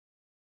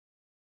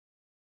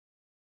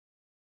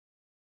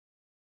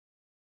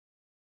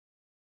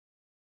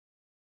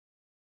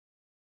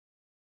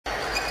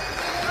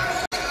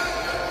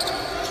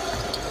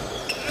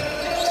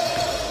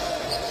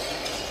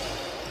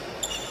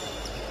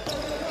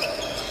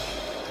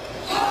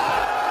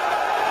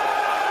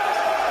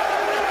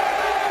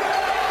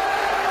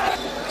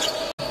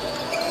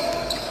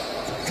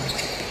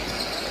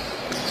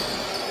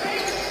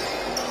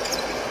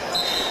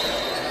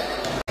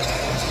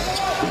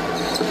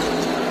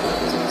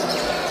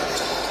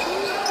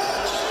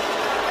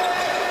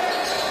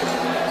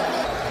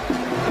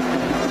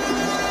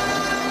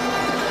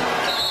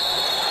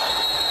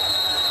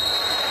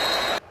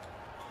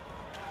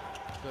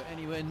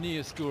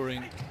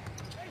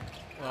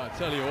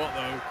tell you what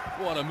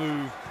though, what a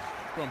move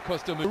from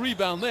Kostja Mushidi.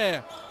 Rebound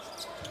there.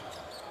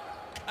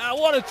 And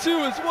what a two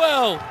as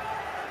well.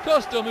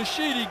 Kostja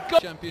Mushidi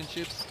got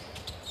championships.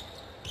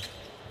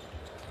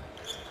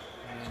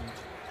 And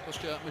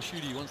Kostja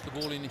Mushidi wants the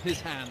ball in his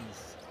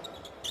hands.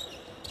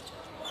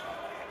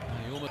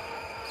 And he almost...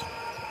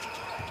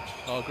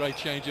 Oh, great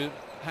change of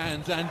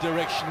hands and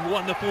direction.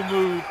 Wonderful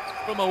move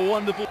from a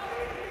wonderful...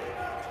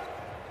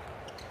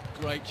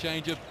 Great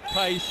change of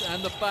pace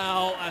and the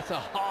foul. That's a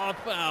hard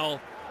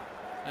foul.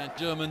 And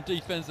German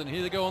defense, and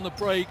here they go on the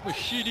break.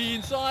 Mushidi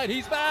inside,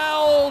 he's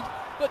fouled,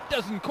 but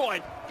doesn't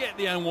quite get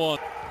the and one.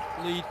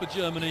 Lead for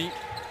Germany.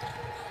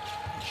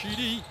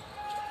 Mushidi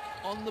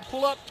on the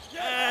pull-up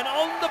and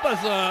on the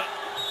buzzer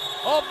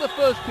of the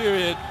first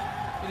period.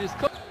 It is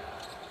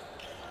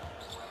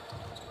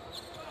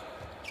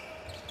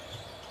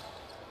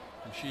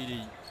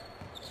Mushidi.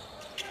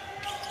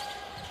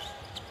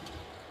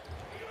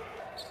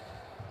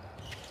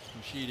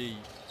 Mushidi.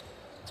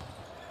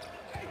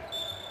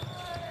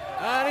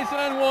 And it's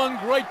an and one,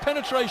 great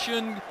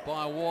penetration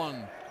by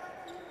one.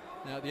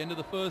 Now at the end of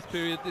the first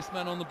period, this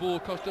man on the ball,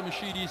 Kostja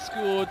Mushidi,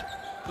 scored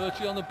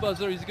virtually on the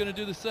buzzer. He's going to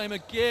do the same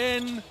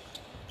again.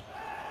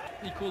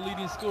 Equal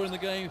leading scorer in the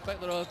game. In fact,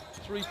 there are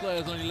 3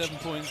 players on 11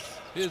 points.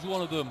 Here's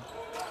one of them.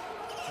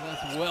 And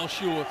that's well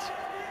short.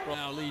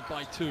 Now lead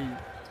by 2.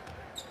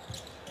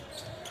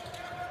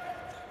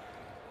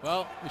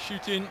 Well, the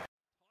shooting.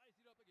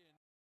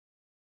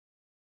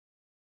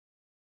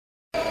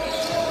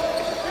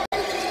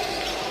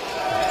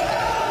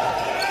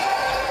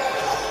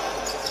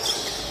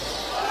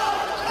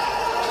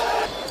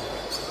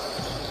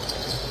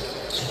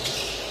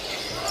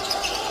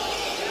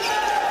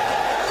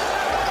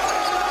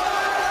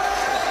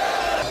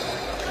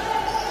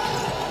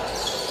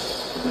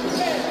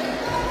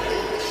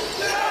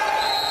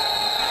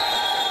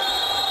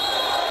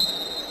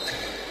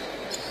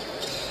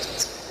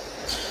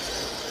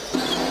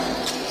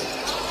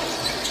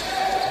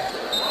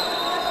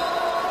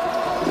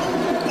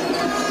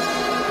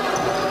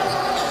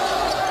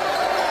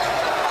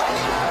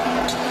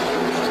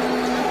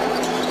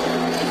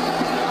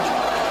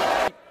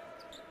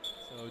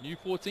 New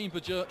 14 for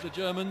the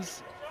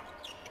Germans.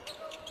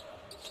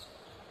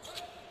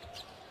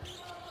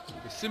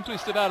 The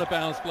simplest of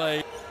out-of-bounds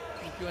play.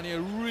 Lithuania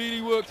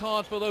really worked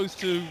hard for those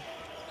two.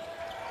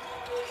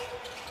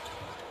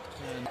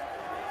 And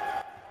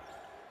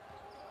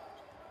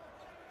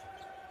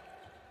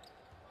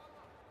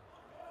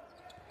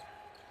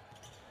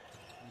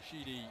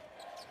Mushidi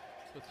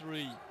for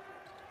 3.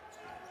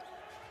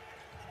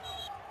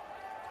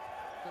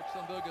 Coach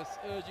Sundberg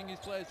urging his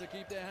players to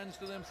keep their hands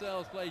to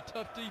themselves, play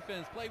tough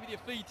defense, play with your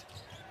feet.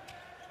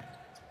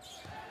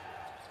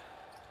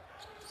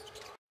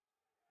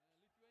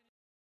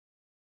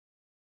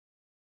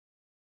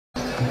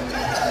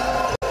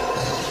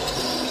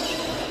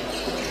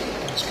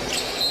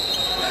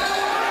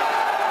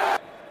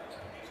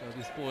 So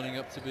this boiling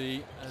up to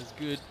be as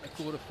good a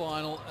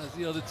quarter-final as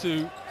the other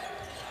two.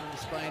 And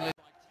Spain led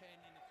by 10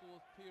 in the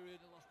 4th period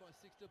and lost by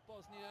 6 to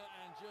Bosnia,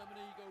 and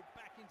Germany go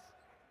back into...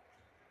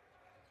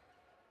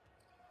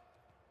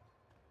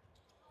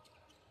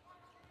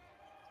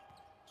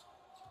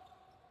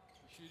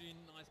 Shooting,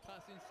 nice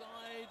pass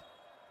inside,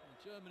 and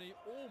Germany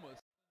almost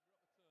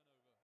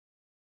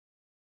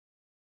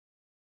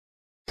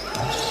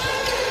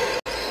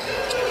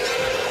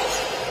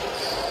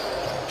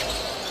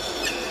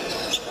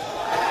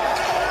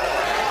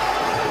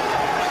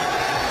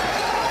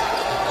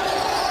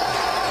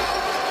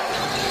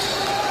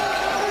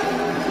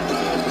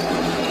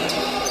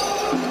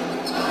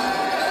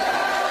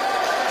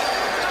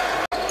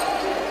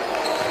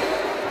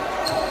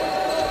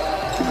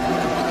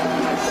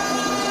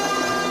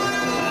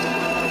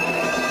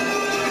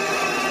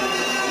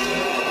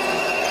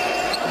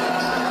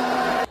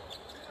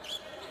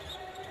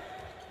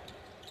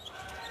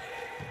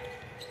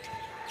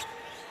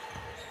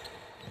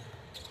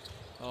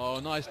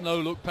nice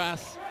no-look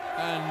pass,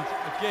 and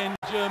again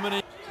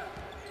Germany.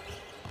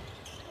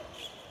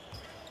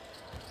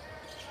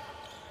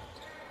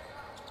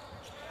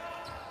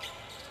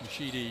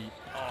 Mushidi,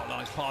 oh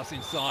nice pass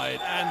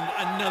inside, and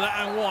another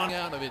and one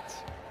out of it.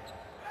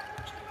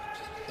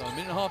 So a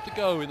minute and a half to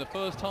go in the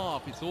first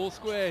half, it's all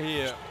square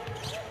here.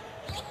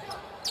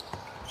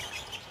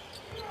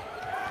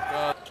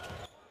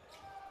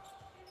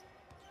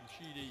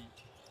 Mushidi,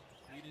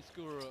 leading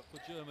scorer for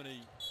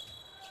Germany,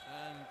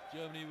 and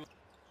Germany will...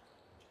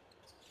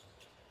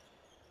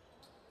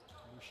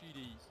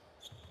 Mushidi.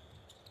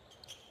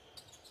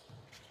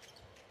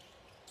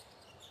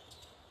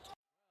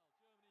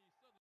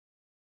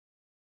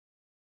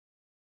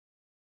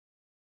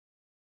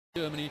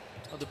 Germany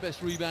are the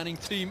best rebounding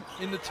team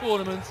in the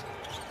tournament,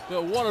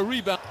 but what a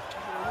rebound.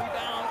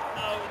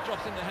 No, it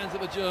drops in the hands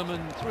of a German.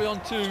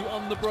 3-on-2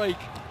 on the break.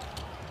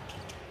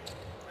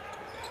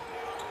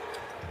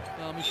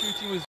 His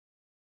shooting was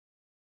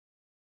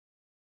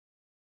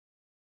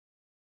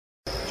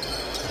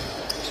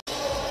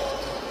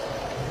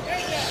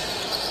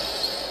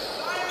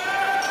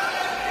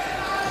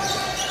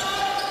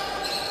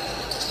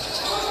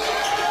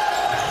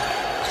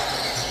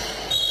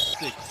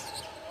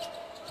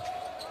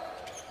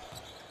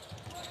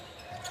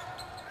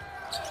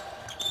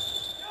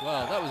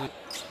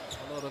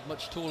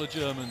taller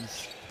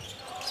Germans.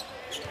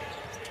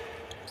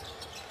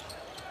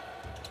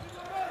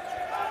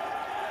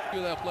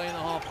 They're playing the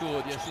half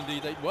court. Yes,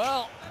 indeed.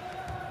 Well,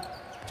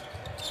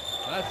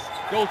 that's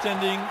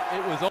goaltending.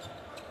 It was on.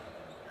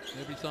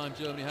 Every time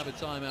Germany have a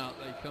timeout,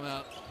 they come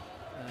out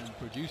and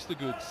produce the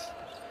goods.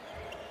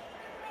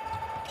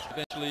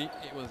 Eventually,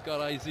 it was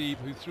Garay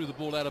who threw the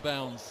ball out of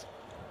bounds.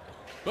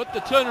 But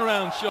the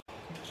turnaround shot.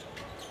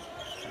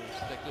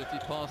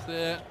 Speculative pass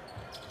there.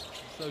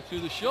 So to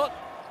the shot.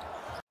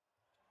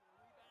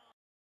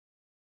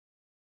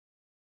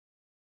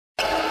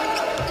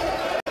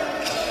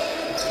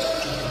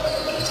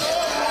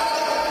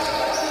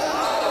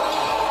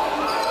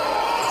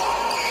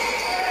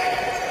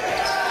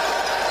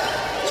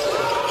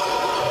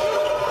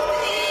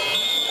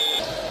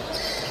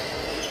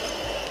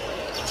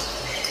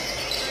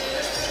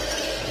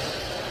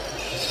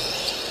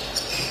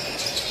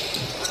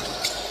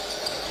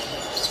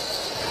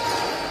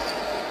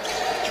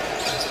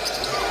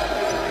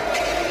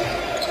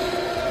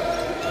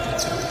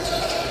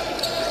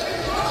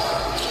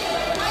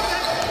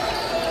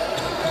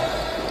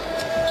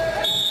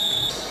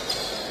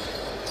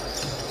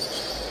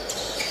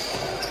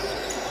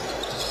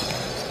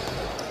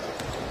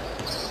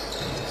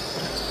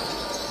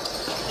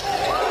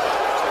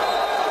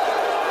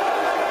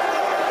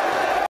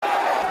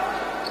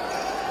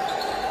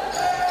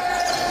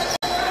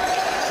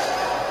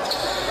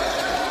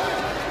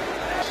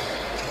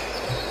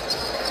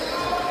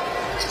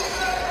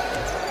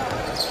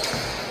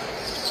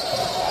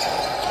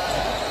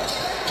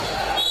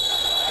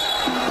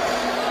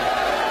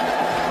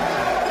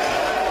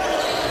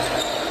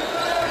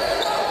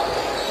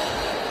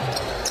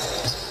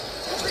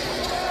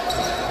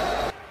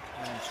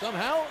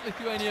 Somehow,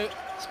 Lithuania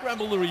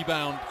scramble the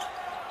rebound.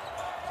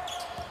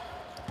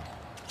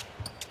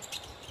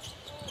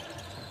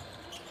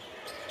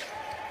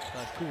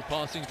 That's cool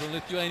passing from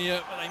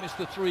Lithuania, but they missed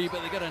the three,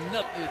 but they get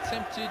another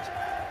attempted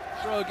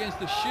throw against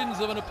the shins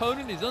of an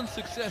opponent is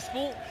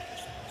unsuccessful.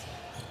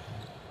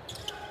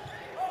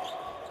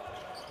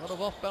 A lot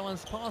of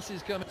off-balance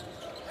passes coming.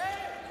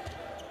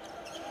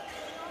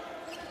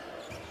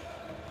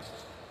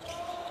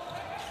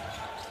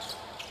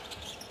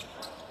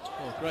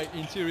 Oh, great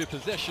interior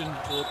possession,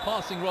 or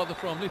passing rather,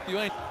 from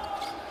Lithuania.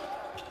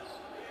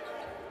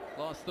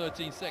 Last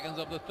 13 seconds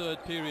of the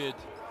third period.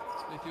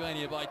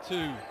 Lithuania by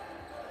 2.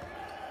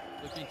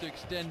 Looking to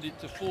extend it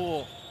to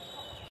 4.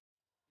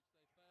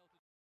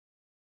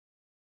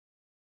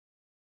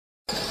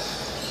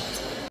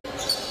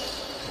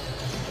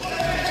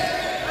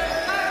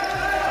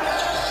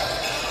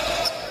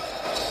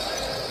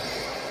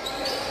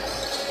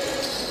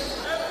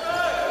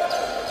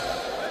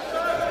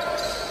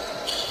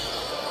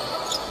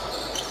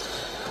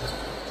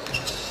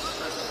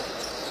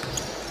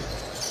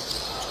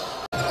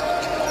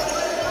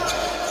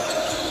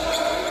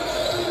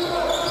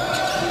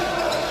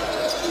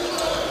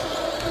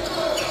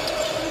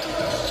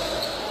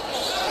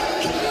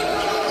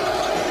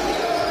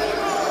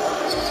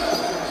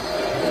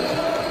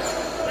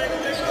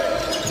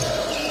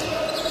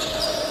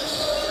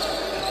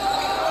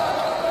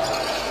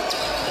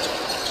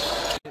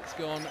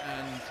 Gone,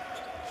 and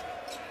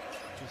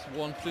just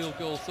one field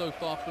goal so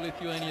far for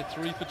Lithuania,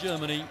 3 for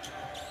Germany.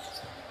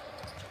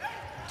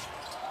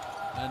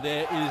 And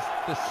there is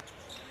the...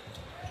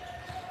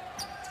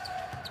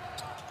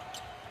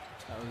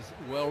 That was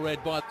well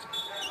read by...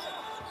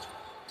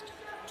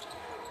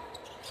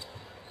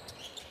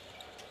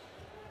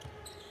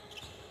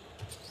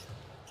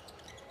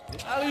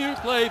 The alley-oop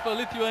play for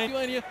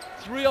Lithuania.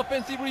 3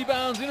 offensive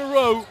rebounds in a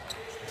row.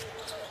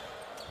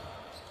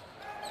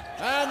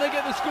 And they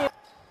get the score.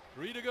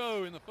 3 to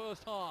go in the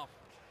first half.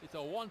 It's a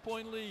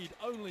 1-point lead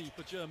only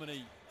for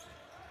Germany.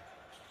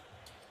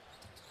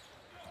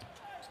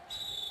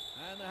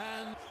 And the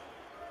hand.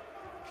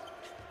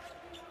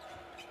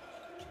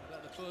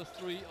 About the first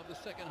 3 of the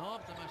second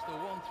half to match the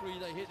 1-3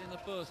 they hit in the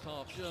first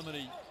half,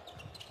 Germany.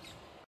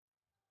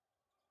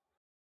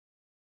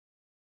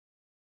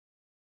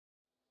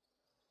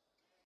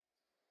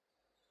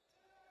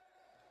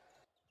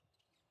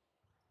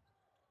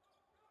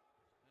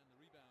 And the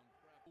rebound,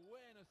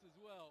 awareness as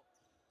well.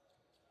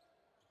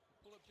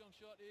 Pull-up jump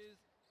shot is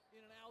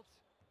in and out.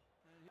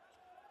 And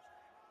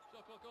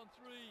shot clock on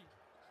 3.